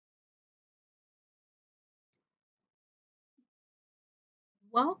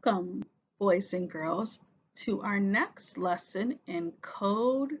Welcome, boys and girls, to our next lesson in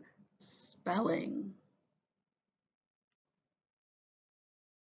code spelling.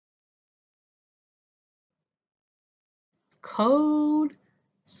 Code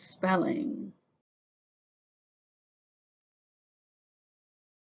spelling.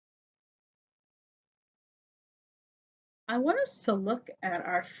 I want us to look at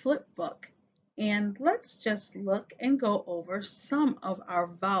our flip book and let's just look and go over some of our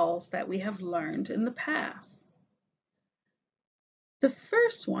vowels that we have learned in the past. The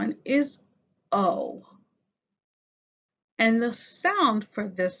first one is O. And the sound for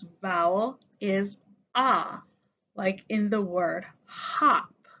this vowel is ah, like in the word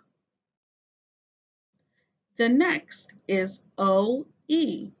hop. The next is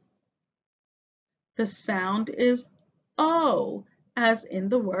OE. The sound is O, as in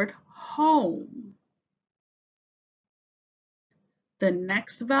the word home. The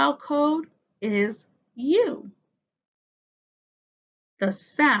next vowel code is U. The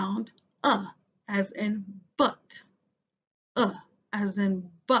sound as in but, as in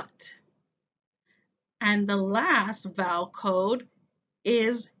but. And the last vowel code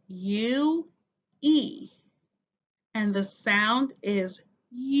is UE. And the sound is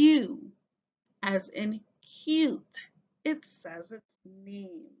U, as in cute. It says its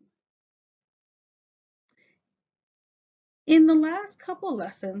name. In the last couple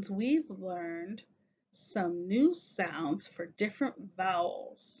lessons, we've learned some new sounds for different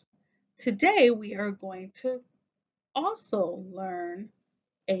vowels. Today, we are going to also learn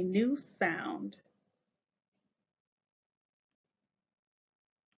a new sound.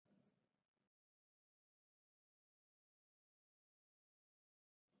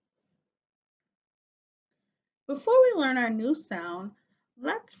 Before we learn our new sound,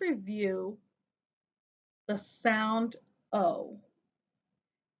 let's review the sound O.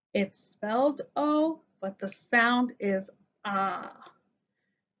 It's spelled O, but the sound is ah.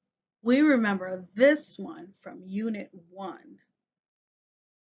 We remember this one from Unit 1.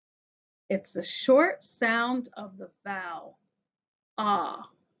 It's the short sound of the vowel ah.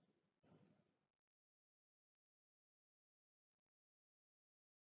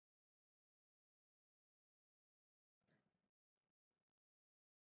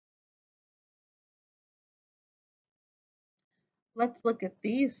 Let's look at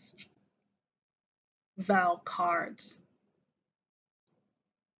these vowel cards.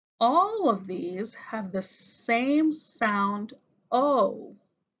 All of these have the same sound O,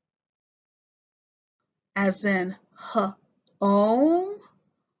 as in h, om,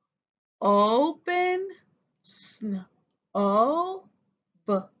 open, sn, o,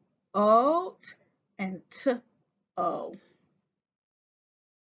 b, oat, and t, o.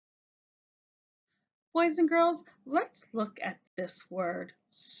 Boys and girls, let's look at this word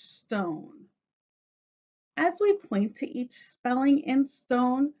stone. As we point to each spelling in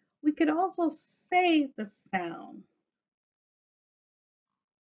stone, we could also say the sound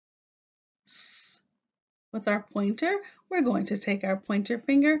S. With our pointer, we're going to take our pointer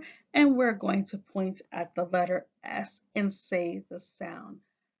finger and we're going to point at the letter S and say the sound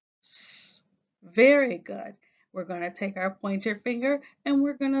S. Very good. We're going to take our pointer finger and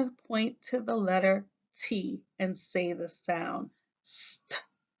we're going to point to the letter T and say the sound st.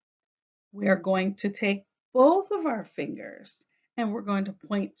 We are going to take both of our fingers and we're going to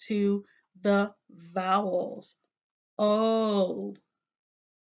point to the vowels O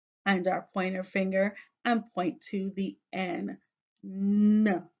and our pointer finger and point to the N.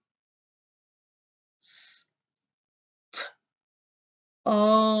 N. S. T.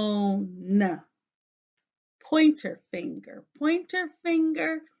 O. N. Pointer finger,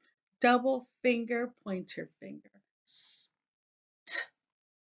 double finger, pointer finger. S. T.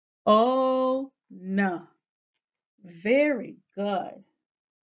 O. N. Very good.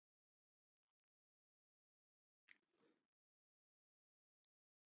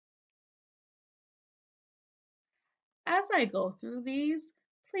 As I go through these,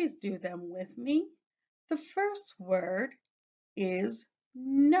 please do them with me. The first word is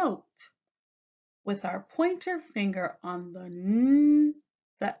note. With our pointer finger on the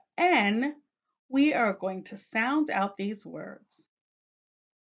N, we are going to sound out these words.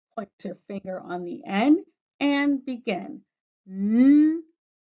 Pointer finger on the N and begin. N,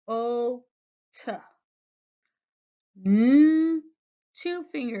 O, T. N, two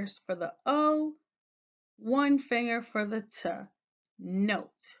fingers for the O, one finger for the T.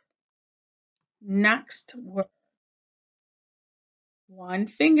 Note. Next word. One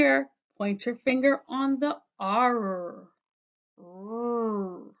finger, pointer finger on the R.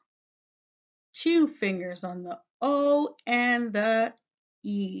 R. Two fingers on the O and the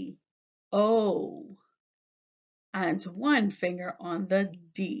E, O, and one finger on the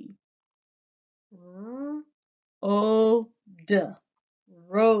D. R, O, D,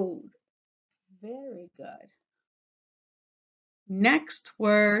 road. Very good. Next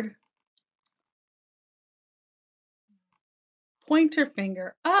word, pointer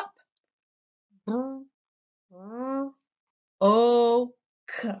finger up. B, R, O,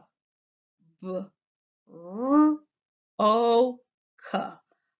 K, B, R, O, K.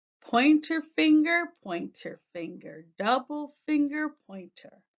 Pointer finger, double finger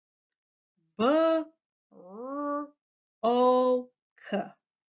pointer. B, R, O, K,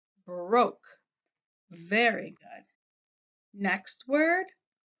 broke. Very good. Next word,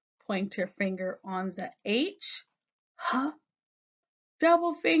 pointer finger on the H, H,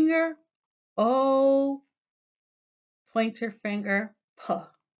 double finger, O, pointer finger, P,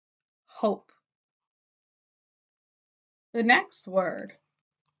 hope. The next word,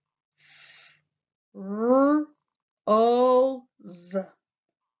 R, O, Z.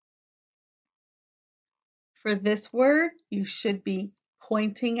 For this word, you should be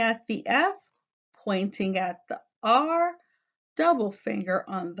pointing at the F, pointing at the R, double finger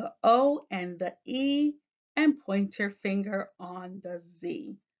on the O and the E, and pointer finger on the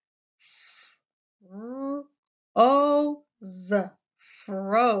Z. R, O, Z,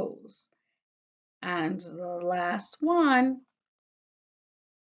 froze. And the last one,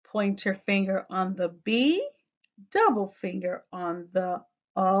 pointer finger on the B, double finger on the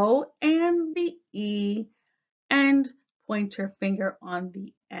O and the E, and pointer finger on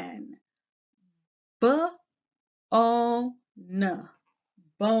the N. B-O-N,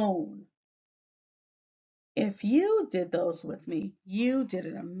 bone. If you did those with me, you did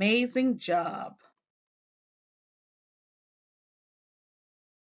an amazing job.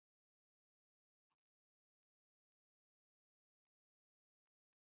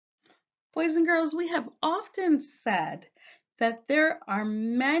 Boys and girls, we have often said that there are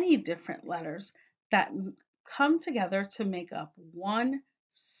many different letters that come together to make up one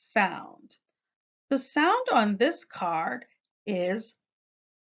sound. The sound on this card is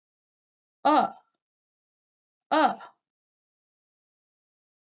uh.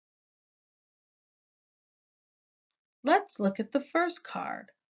 Let's look at the first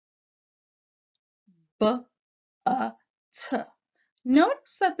card, B-A-T.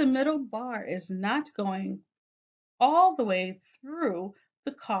 Notice that the middle bar is not going all the way through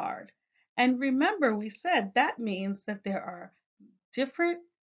the card. And remember, we said that means that there are different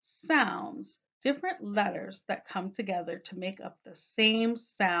sounds, different letters that come together to make up the same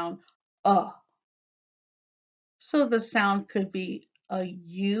sound, uh. So the sound could be a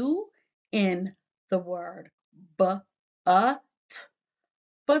U in the word but,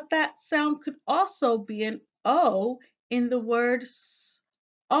 but that sound could also be an O in the word sun.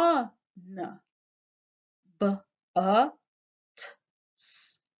 Sun.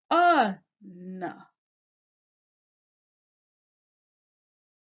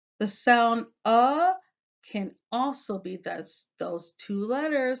 The sound can also be those two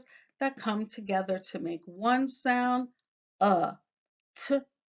letters that come together to make one sound, t,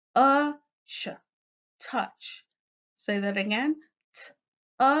 ch, touch. Say that again,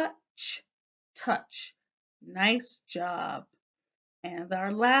 t, ch, touch. Nice job. And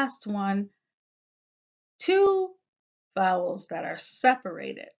our last one, two vowels that are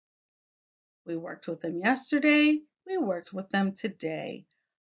separated. We worked with them yesterday, we worked with them today.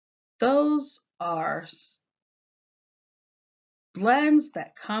 Those are blends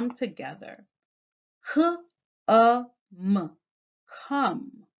that come together. K-m,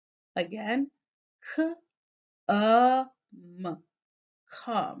 come. Again, k-m,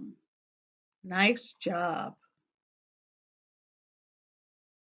 come. Nice job.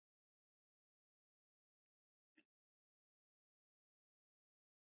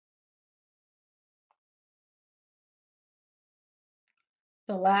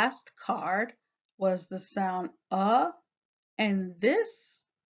 The last card was the sound and this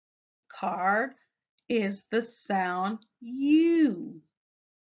card is the sound U.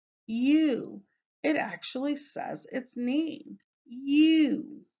 U. It actually says its name,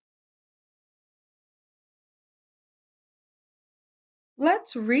 U.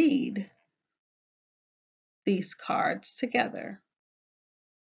 Let's read these cards together.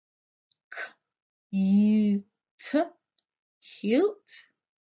 Cute, cute,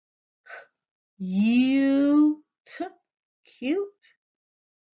 cute, cute.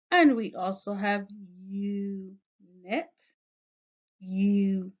 And we also have unit,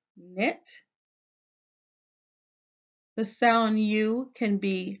 unit. The sound U can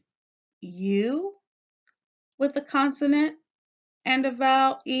be U with a consonant and a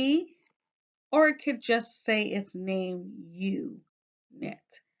vowel E, or it could just say its name, unit.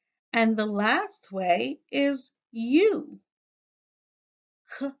 And the last way is you,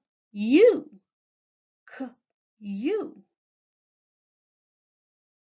 k, you, k, you.